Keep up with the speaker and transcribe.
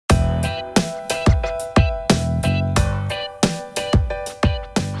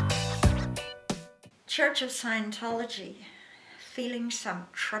Church of Scientology feeling some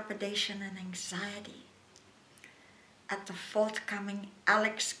trepidation and anxiety at the forthcoming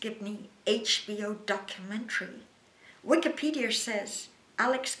Gibney HBO documentary. Wikipedia says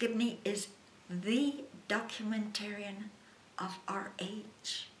Alex Gibney is the documentarian of our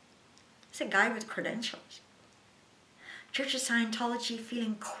age. He's a guy with credentials. Church of Scientology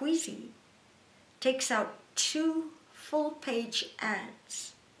feeling queasy takes out 2 full-page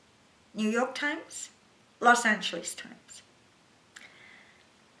ads. New York Times, Los Angeles Times.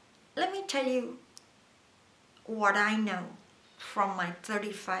 Let me tell you what I know from my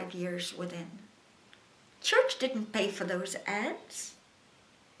 35 years within. Church didn't pay for those ads.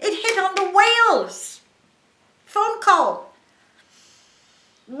 It hit on the whales. Phone call.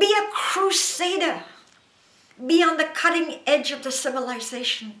 Be a crusader. Be on the cutting edge of the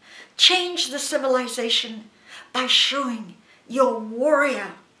civilization. Change the civilization by showing your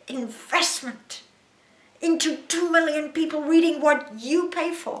warrior investment into 2 million people reading what you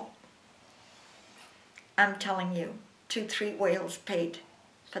pay for. I'm telling you, 2-3 whales paid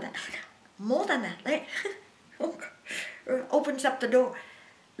for that. More than that. Opens up the door.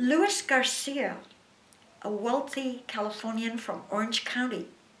 Luis Garcia, a wealthy Californian from Orange County,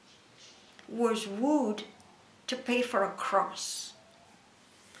 was wooed to pay for a cross.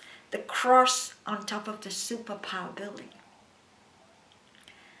 The cross on top of the Superpower building.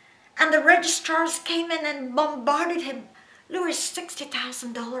 And the registrars came in and bombarded him. Louis,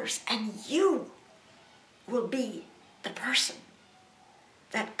 $60,000 and you will be the person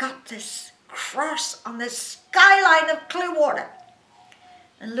that got this cross on the skyline of Clearwater.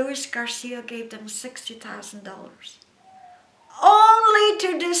 And Luis Garcia gave them $60,000. Only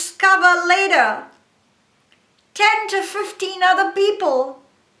to discover later 10 to 15 other people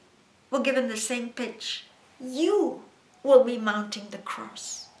were given the same pitch. You will be mounting the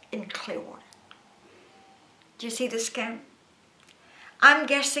cross in Clearwater. Do you see the scam? I'm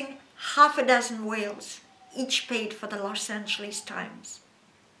guessing half a dozen whales each paid for the Los Angeles Times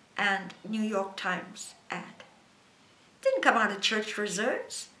and New York Times ad. Didn't come out of church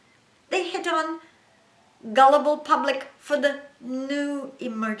reserves. They hit on gullible public for the new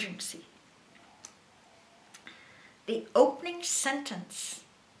emergency. The opening sentence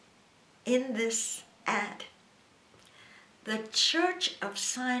in this ad: the Church of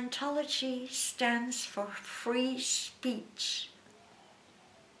Scientology stands for free speech.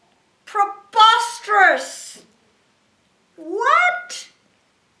 Preposterous! What?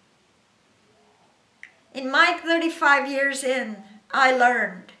 In my 35 years in, I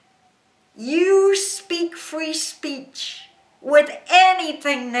learned you speak free speech with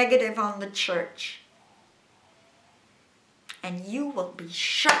anything negative on the church, and you will be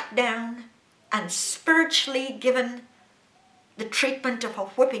shut down and spiritually given the treatment of a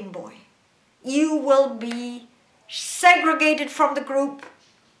whipping boy. You will be segregated from the group.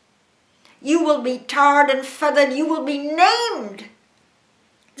 You will be tarred and feathered. You will be named.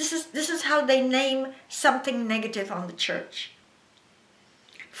 This is how they name something negative on the church.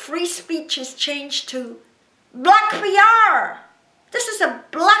 Free speech is changed to black PR. This is a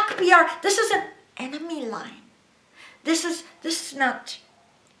black PR. This is an enemy line. This is not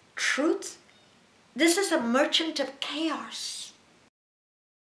truth. This is a merchant of chaos.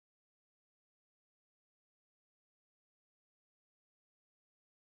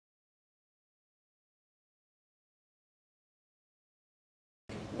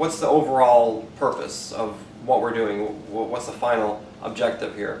 What's the overall purpose of what we're doing? What's the final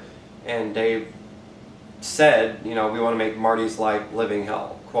objective here? And Dave said, you know, we want to make Marty's life living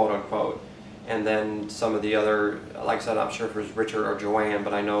hell, quote unquote. And then some of the other, like I said, I'm not sure if it was Richard or Joanne,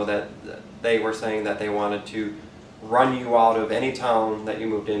 but I know that they were saying that they wanted to run you out of any town that you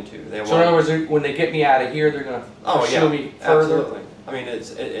moved into. So in other words, when they get me out of here, they're going to pursue me further? Absolutely. I mean,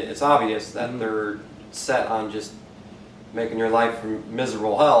 it's obvious that they're set on just making your life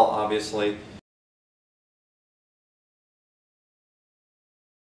miserable hell, obviously.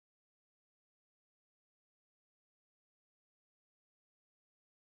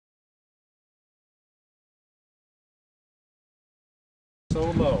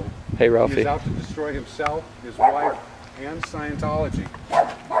 So low. Hey, Ralphie. He's out to destroy himself, his wife, and Scientology.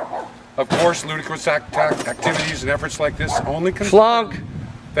 Of course, ludicrous activities and efforts like this only confirm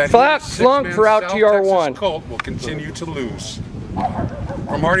that flunk for out TR1. Cult will continue to lose.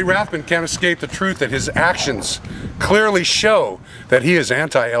 For Marty Rathman can't escape the truth that his actions clearly show that he is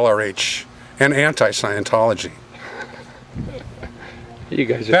anti-LRH and anti-Scientology. You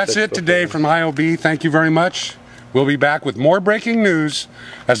guys are That's it today from IOB. Thank you very much. We'll be back with more breaking news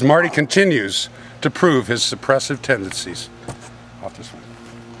as Marty continues to prove his suppressive tendencies. Off this one.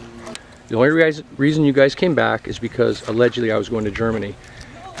 The only reason you guys came back is because allegedly I was going to Germany.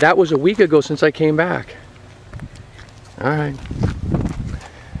 That was a week ago since I came back. All right.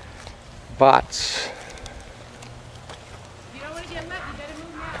 Bots. You don't want to get left, you better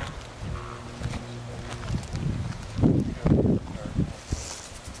move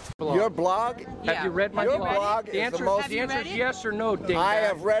now. Your blog? Yeah. Have you read my Your blog? blog The is answer, the most... the answer is yes or no, ding. I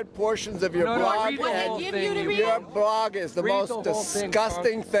have read portions of your No, blog, read the whole give thing. you to read your it? blog is the Read most the whole thing,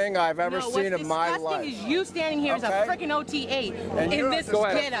 disgusting thing I've ever No, seen what's in my disgusting life. is you standing here as a Okay. freaking OT8 And in you're this Go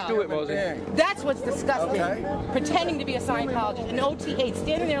ahead, ghetto. do it, Mosey. That's what's disgusting. Okay. Pretending to be a Scientologist, an OT8,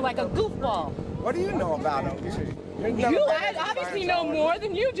 standing there like a goofball. What do you know about OT? You obviously know more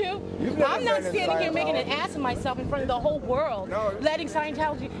than you do. You've never I'm not been in standing here making an Scientology. ass of myself in front of the whole world, No. letting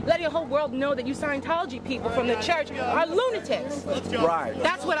the whole world know that you Scientology people from the church are lunatics. Right.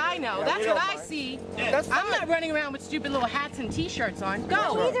 That's what I know. That's we what don't I mind. see. That's I'm fine. not running around with stupid little hats and t-shirts on.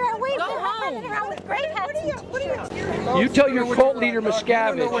 Go. Neither are we. Go We're not running home. around with great hats and t-shirts. You tell your cult leader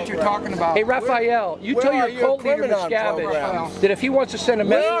Miscavige. what you're talking about. Hey, Raphael, you Where tell are your your cult leader Crimenon Miscavige programs? that if he wants to send a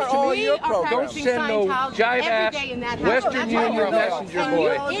message are to all me, We your are programs? don't practicing send no Scientology jive every ass day in that house. Western That's Union what we're messenger doing. boy.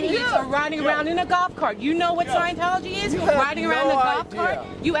 And you idiots are riding around in a golf cart. You know what Scientology is? You have Riding around in no a golf idea. cart?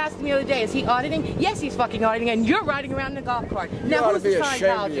 You asked me the other day, is he auditing? Yes, he's fucking auditing, and you're riding around in a golf cart. ought Now, to who's be the ashamed of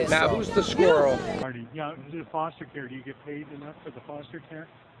Scientologist? yourself. Now, who's the squirrel? Marty, yeah, the foster care, do you get paid enough for the foster care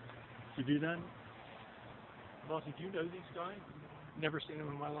to do that? Bossy, do you know these guys? Never seen them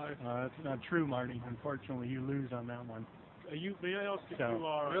in my life. That's not true, Marty. Unfortunately, you lose on that one. Are you, may I ask if So- you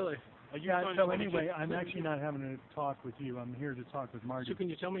are... Really? Are you Yeah, so Scientology? anyway, I'm actually not having a talk with you. I'm here to talk with Marty. So can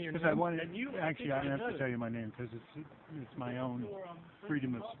you tell me your Because I name? wanted, And you, actually, I don't have to know. tell you my name because it's my own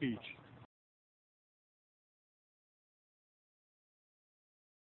freedom of speech.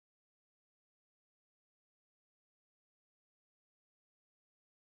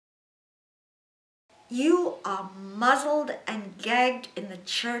 You are muzzled and gagged in the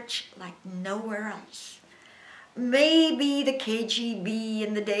church like nowhere else. Maybe the KGB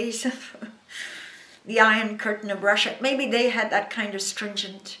in the days of the Iron Curtain of Russia, maybe they had that kind of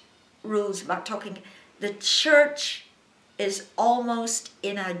stringent rules about talking. The church is almost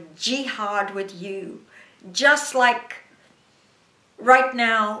in a jihad with you. Just like right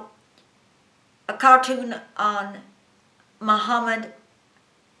now, a cartoon on Muhammad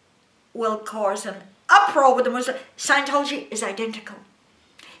will cause an uproar with the Muslim. Scientology is identical.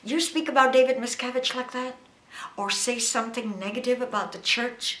 You speak about David Miscavige like that, or say something negative about the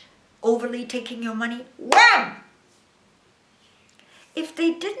church overly taking your money, wham! If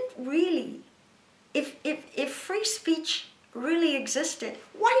they didn't really, if free speech really existed,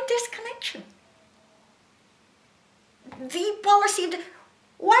 why disconnection? The policy of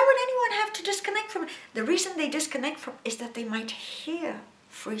why would anyone have to disconnect from it? The reason they disconnect from is that they might hear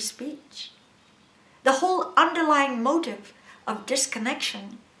free speech. The whole underlying motive of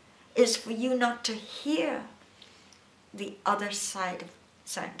disconnection is for you not to hear the other side of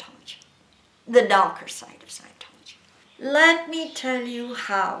Scientology, the darker side of Scientology. Let me tell you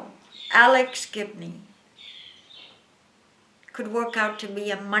how Alex Gibney could work out to be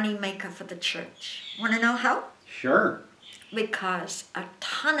a money maker for the church. Want to know how? Sure. Because a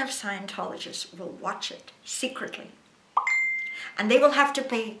ton of Scientologists will watch it secretly. And they will have to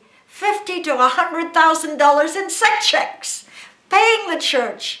pay $50,000 to $100,000 in sex checks, paying the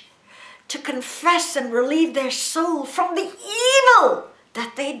church to confess and relieve their soul from the evil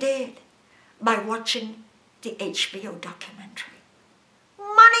that they did by watching the HBO documentary.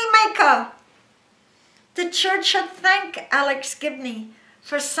 Moneymaker! The church should thank Alex Gibney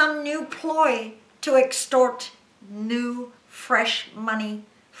for some new ploy to extort new, fresh money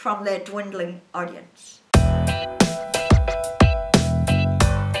from their dwindling audience.